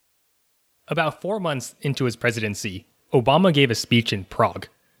About 4 months into his presidency, Obama gave a speech in Prague,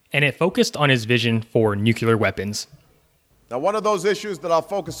 and it focused on his vision for nuclear weapons. Now, one of those issues that I'll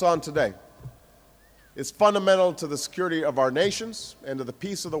focus on today is fundamental to the security of our nations and to the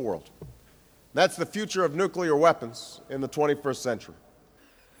peace of the world. That's the future of nuclear weapons in the 21st century.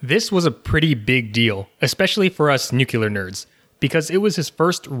 This was a pretty big deal, especially for us nuclear nerds, because it was his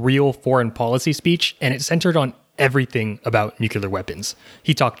first real foreign policy speech, and it centered on everything about nuclear weapons.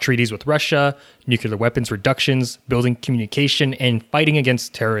 He talked treaties with Russia, nuclear weapons reductions, building communication, and fighting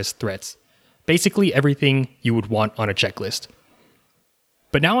against terrorist threats. Basically everything you would want on a checklist.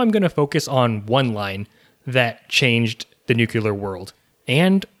 But now I'm going to focus on one line that changed the nuclear world,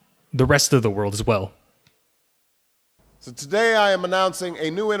 and the rest of the world as well. So today I am announcing a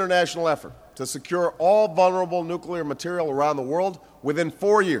new international effort to secure all vulnerable nuclear material around the world within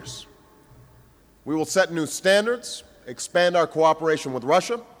 4 years. We will set new standards, expand our cooperation with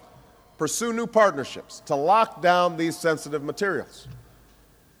Russia, pursue new partnerships to lock down these sensitive materials.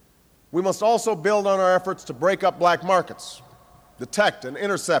 We must also build on our efforts to break up black markets, detect and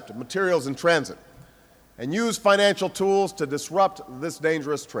intercept materials in transit, and use financial tools to disrupt this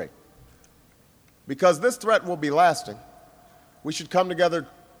dangerous trade. Because this threat will be lasting, we should come together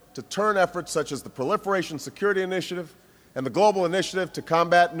to turn efforts such as the Proliferation Security Initiative and the Global Initiative to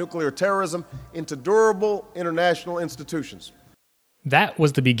Combat Nuclear Terrorism into durable international institutions. That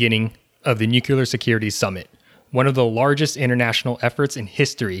was the beginning of the Nuclear Security Summit, one of the largest international efforts in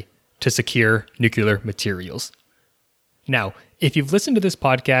history to secure nuclear materials. Now, if you've listened to this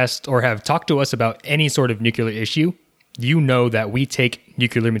podcast or have talked to us about any sort of nuclear issue, you know that we take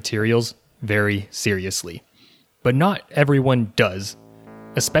nuclear materials very seriously. But not everyone does,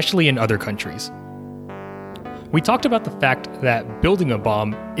 especially in other countries. We talked about the fact that building a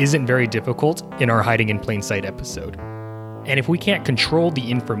bomb isn't very difficult in our Hiding in Plain Sight episode. And if we can't control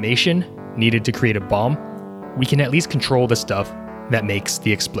the information needed to create a bomb, we can at least control the stuff that makes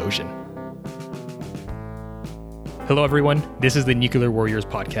the explosion. Hello everyone, this is the Nuclear Warriors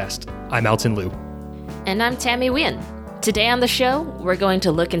podcast. I'm Alton Liu. And I'm Tammy Wynn. Today on the show, we're going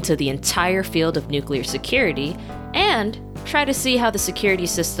to look into the entire field of nuclear security and try to see how the security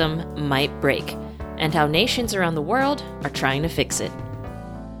system might break, and how nations around the world are trying to fix it.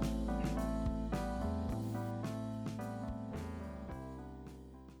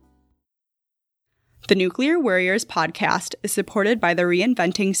 The Nuclear Warriors podcast is supported by the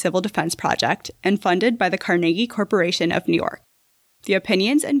Reinventing Civil Defense Project and funded by the Carnegie Corporation of New York. The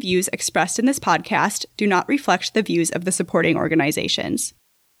opinions and views expressed in this podcast do not reflect the views of the supporting organizations.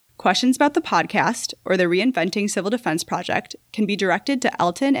 Questions about the podcast or the Reinventing Civil Defense Project can be directed to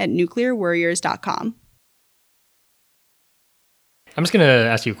elton@nuclearwarriors.com. I'm just going to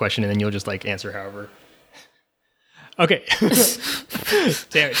ask you a question and then you'll just answer however. Okay.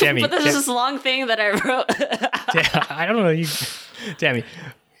 Tammy. But there's this long thing that I wrote. I don't know. Tammy.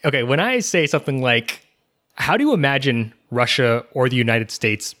 Okay, when I say something like, how do you imagine Russia or the United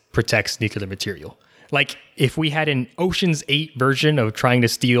States protects nuclear material? Like, if we had an Ocean's 8 version of trying to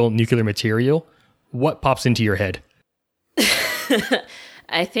steal nuclear material, what pops into your head?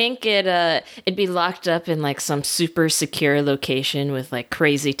 I think it'd be locked up in some super secure location with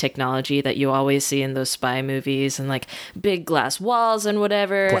crazy technology that you always see in those spy movies, and big glass walls and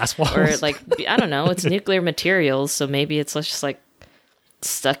whatever. Glass walls? Or I don't know, it's nuclear materials, so maybe it's just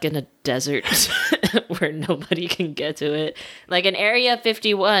stuck in a desert where nobody can get to it. Like an Area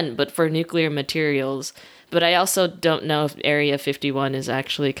 51, but for nuclear materials. But I also don't know if Area 51 is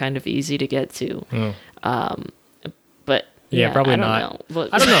actually kind of easy to get to. But yeah, probably not.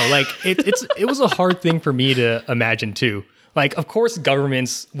 I don't know. It was a hard thing for me to imagine too. Of course,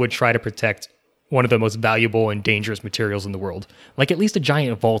 governments would try to protect one of the most valuable and dangerous materials in the world, at least a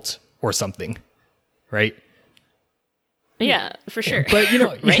giant vault or something, right? Yeah, for sure. But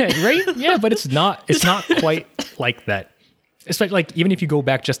right? Yeah, right? Yeah, but it's not quite like that. Especially even if you go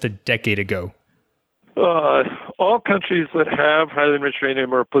back just a decade ago. All countries that have highly enriched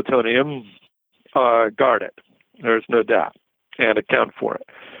uranium or plutonium guard it. There's no doubt, and account for it.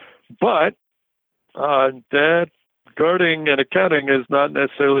 But that guarding and accounting is not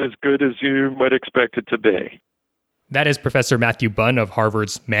necessarily as good as you might expect it to be. That is Professor Matthew Bunn of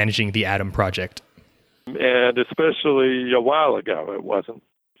Harvard's Managing the Atom Project. And especially a while ago, it wasn't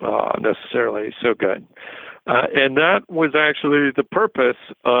necessarily so good. And that was actually the purpose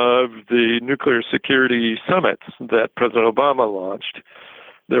of the nuclear security summits that President Obama launched.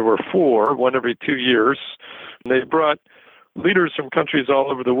 There were 4, one every 2 years. And they brought leaders from countries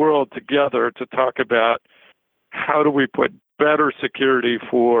all over the world together to talk about how do we put better security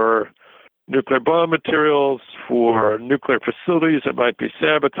for nuclear bomb materials, for nuclear facilities that might be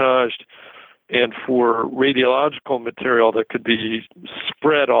sabotaged, and for radiological material that could be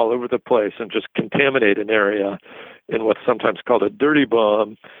spread all over the place and just contaminate an area in what's sometimes called a dirty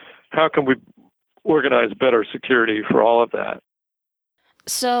bomb, how can we organize better security for all of that?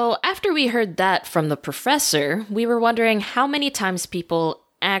 So after we heard that from the professor, we were wondering how many times people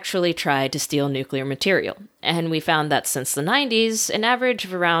actually tried to steal nuclear material. And we found that since the 90s, an average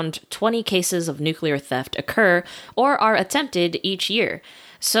of around 20 cases of nuclear theft occur or are attempted each year.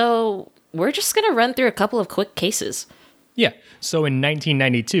 So we're just going to run through a couple of quick cases. Yeah. So in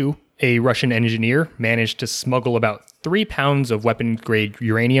 1992, a Russian engineer managed to smuggle about 3 pounds of weapon-grade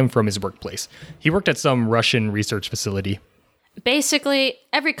uranium from his workplace. He worked at some Russian research facility. Basically,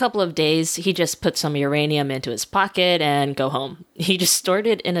 every couple of days, he just put some uranium into his pocket and go home. He just stored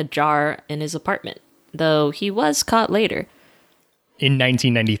it in a jar in his apartment, though he was caught later. In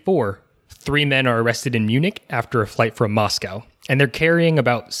 1994, 3 men are arrested in Munich after a flight from Moscow, and they're carrying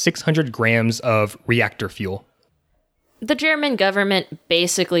about 600 grams of reactor fuel. The German government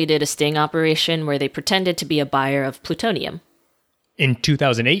basically did a sting operation where they pretended to be a buyer of plutonium. In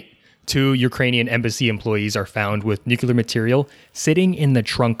 2008, 2 Ukrainian embassy employees are found with nuclear material sitting in the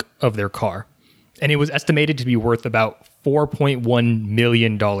trunk of their car, and it was estimated to be worth about $4.1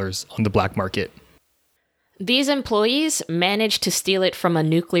 million on the black market. These employees managed to steal it from a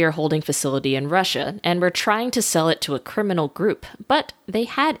nuclear holding facility in Russia and were trying to sell it to a criminal group, but they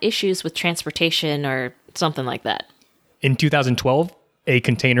had issues with transportation or something like that. In 2012, a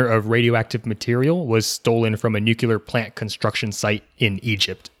container of radioactive material was stolen from a nuclear plant construction site in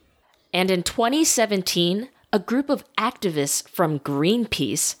Egypt. And in 2017, a group of activists from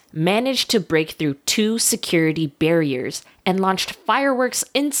Greenpeace managed to break through 2 security barriers and launched fireworks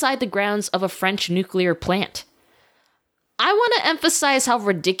inside the grounds of a French nuclear plant. I want to emphasize how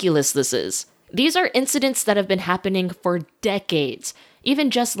ridiculous this is. These are incidents that have been happening for decades.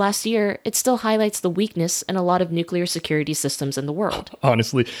 Even just last year, it still highlights the weakness in a lot of nuclear security systems in the world.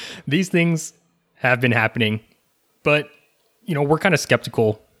 Honestly, these things have been happening, but, we're kind of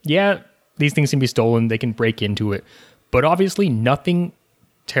skeptical. Yeah, these things can be stolen, they can break into it, but obviously nothing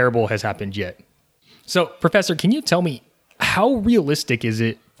terrible has happened yet. So, Professor, can you tell me, how realistic is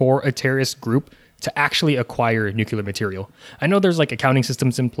it for a terrorist group to actually acquire nuclear material? I know there's accounting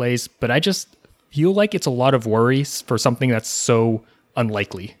systems in place, but I just feel like it's a lot of worries for something that's so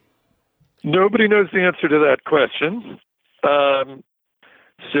unlikely. Nobody knows the answer to that question.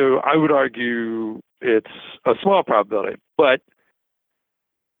 So I would argue it's a small probability, but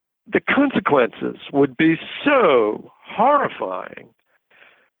the consequences would be so horrifying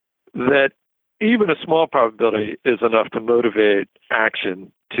that even a small probability is enough to motivate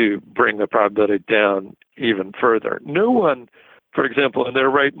action to bring the probability down even further. No one, for example, in their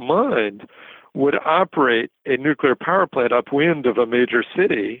right mind would operate a nuclear power plant upwind of a major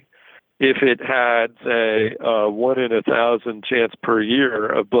city if it had, say, a 1 in 1,000 chance per year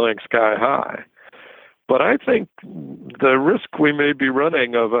of blowing sky high. But I think the risk we may be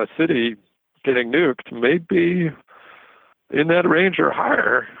running of a city getting nuked may be in that range or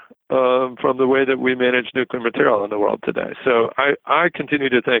higher from the way that we manage nuclear material in the world today. So I continue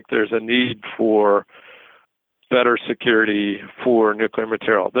to think there's a need for better security for nuclear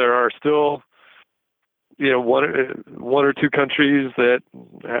material. There are still, one or two countries that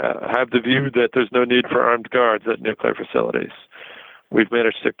have the view that there's no need for armed guards at nuclear facilities. We've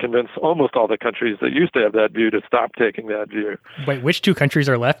managed to convince almost all the countries that used to have that view to stop taking that view. Wait, which 2 countries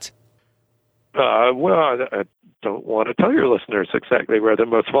are left? I don't want to tell your listeners exactly where the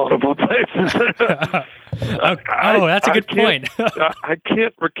most vulnerable places are. That's a good point. I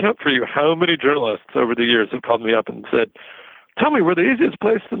can't recount for you how many journalists over the years have called me up and said, tell me where the easiest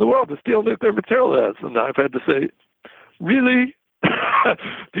place in the world to steal nuclear material is. And I've had to say, really?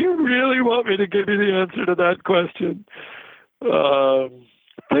 Do you really want me to give you the answer to that question?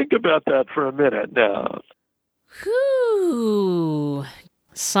 Think about that for a minute now. Whew.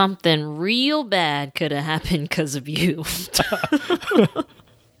 Something real bad could have happened because of you.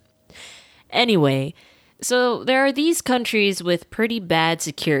 Anyway, so there are these countries with pretty bad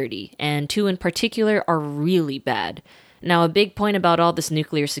security, and 2 in particular are really bad. Now, a big point about all this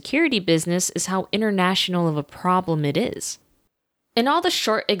nuclear security business is how international of a problem it is. In all the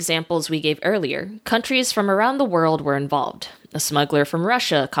short examples we gave earlier, countries from around the world were involved. A smuggler from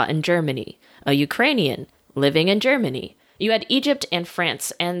Russia caught in Germany, a Ukrainian living in Germany. You had Egypt and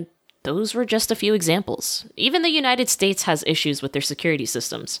France, and those were just a few examples. Even the United States has issues with their security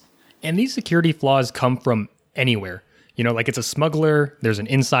systems. And these security flaws come from anywhere. It's a smuggler, there's an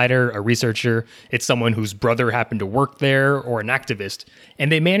insider, a researcher, it's someone whose brother happened to work there, or an activist,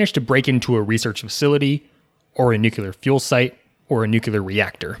 and they managed to break into a research facility, or a nuclear fuel site, or a nuclear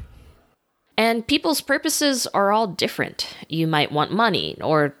reactor. And people's purposes are all different. You might want money,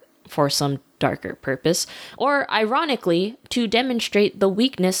 or for some darker purpose, or ironically, to demonstrate the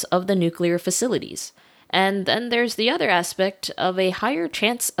weakness of the nuclear facilities. And then there's the other aspect of a higher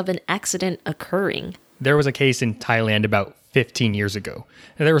chance of an accident occurring. There was a case in Thailand about 15 years ago,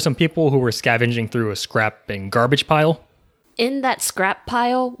 and there were some people who were scavenging through a scrap and garbage pile. In that scrap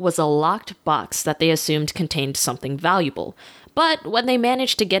pile was a locked box that they assumed contained something valuable. But when they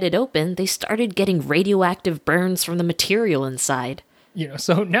managed to get it open, they started getting radioactive burns from the material inside.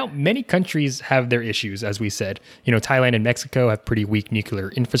 So now many countries have their issues, as we said. Thailand and Mexico have pretty weak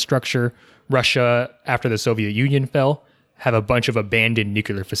nuclear infrastructure. Russia, after the Soviet Union fell, have a bunch of abandoned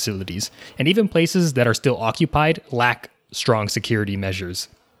nuclear facilities. And even places that are still occupied lack strong security measures.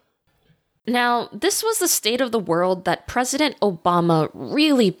 Now, this was the state of the world that President Obama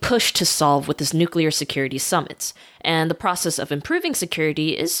really pushed to solve with his nuclear security summits. And the process of improving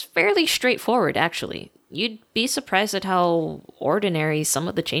security is fairly straightforward, actually. You'd be surprised at how ordinary some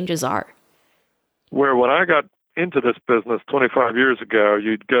of the changes are. Where when I got into this business 25 years ago,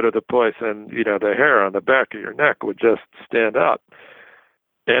 you'd go to the place and, the hair on the back of your neck would just stand up.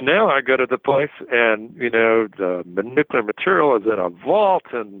 And now I go to the place and, the nuclear material is in a vault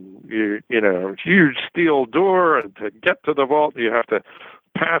and, huge steel door. And to get to the vault, you have to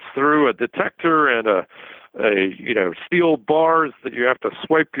pass through a detector and a steel bars that you have to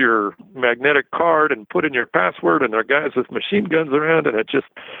swipe your magnetic card and put in your password. And there are guys with machine guns around, and it just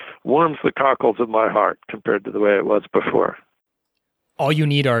warms the cockles of my heart compared to the way it was before. All you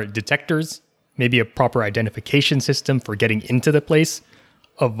need are detectors, maybe a proper identification system for getting into the place,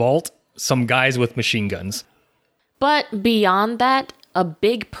 a vault, some guys with machine guns. But beyond that, a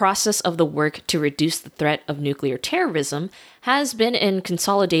big process of the work to reduce the threat of nuclear terrorism has been in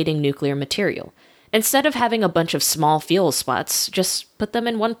consolidating nuclear material. Instead of having a bunch of small fuel spots, just put them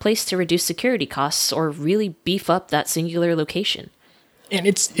in one place to reduce security costs or really beef up that singular location. And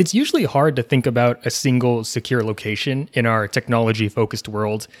it's usually hard to think about a single secure location in our technology-focused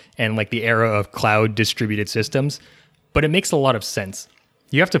world and like the era of cloud distributed systems, but it makes a lot of sense.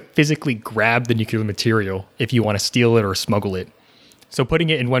 You have to physically grab the nuclear material if you want to steal it or smuggle it. So putting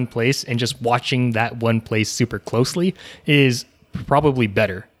it in one place and just watching that one place super closely is probably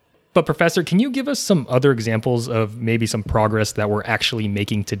better. But Professor, can you give us some other examples of maybe some progress that we're actually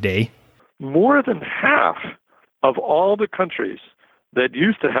making today? More than half of all the countries that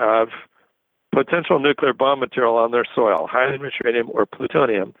used to have potential nuclear bomb material on their soil, highly enriched uranium or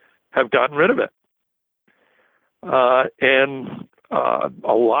plutonium, have gotten rid of it. And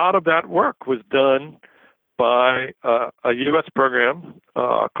a lot of that work was done by a U.S. program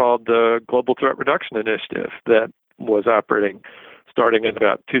called the Global Threat Reduction Initiative that was operating starting in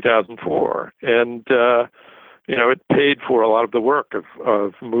about 2004. And, it paid for a lot of the work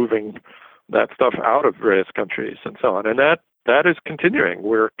of moving that stuff out of various countries and so on. And that is continuing.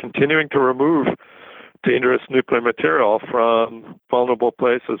 We're continuing to remove dangerous nuclear material from vulnerable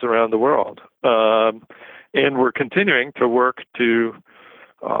places around the world. And we're continuing to work to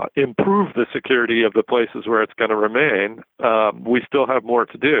improve the security of the places where it's going to remain. We still have more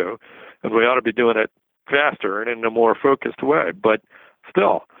to do, and we ought to be doing it faster and in a more focused way. But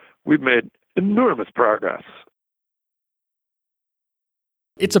still, we've made enormous progress.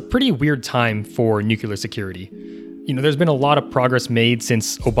 It's a pretty weird time for nuclear security. There's been a lot of progress made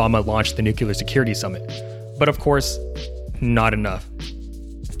since Obama launched the Nuclear Security Summit. But of course, not enough.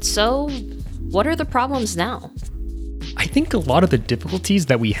 So, what are the problems now? I think a lot of the difficulties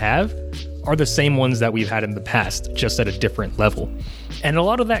that we have are the same ones that we've had in the past, just at a different level. And a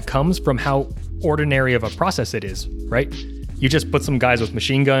lot of that comes from how ordinary of a process it is, right? You just put some guys with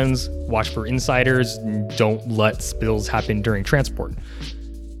machine guns, watch for insiders, and don't let spills happen during transport.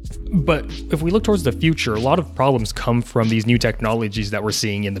 But if we look towards the future, a lot of problems come from these new technologies that we're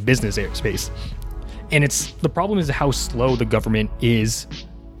seeing in the business airspace. And the problem is how slow the government is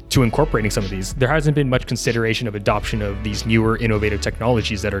to incorporating some of these. There hasn't been much consideration of adoption of these newer, innovative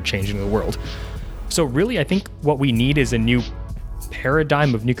technologies that are changing the world. So really, I think what we need is a new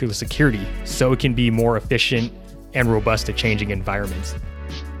paradigm of nuclear security so it can be more efficient and robust to changing environments.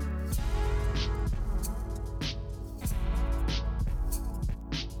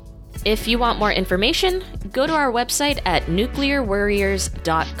 If you want more information, go to our website at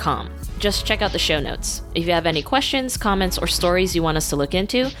nuclearwarriors.com. Just check out the show notes. If you have any questions, comments, or stories you want us to look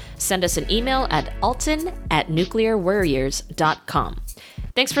into, send us an email at alton@nuclearwarriors.com.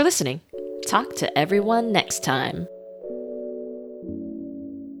 Thanks for listening. Talk to everyone next time.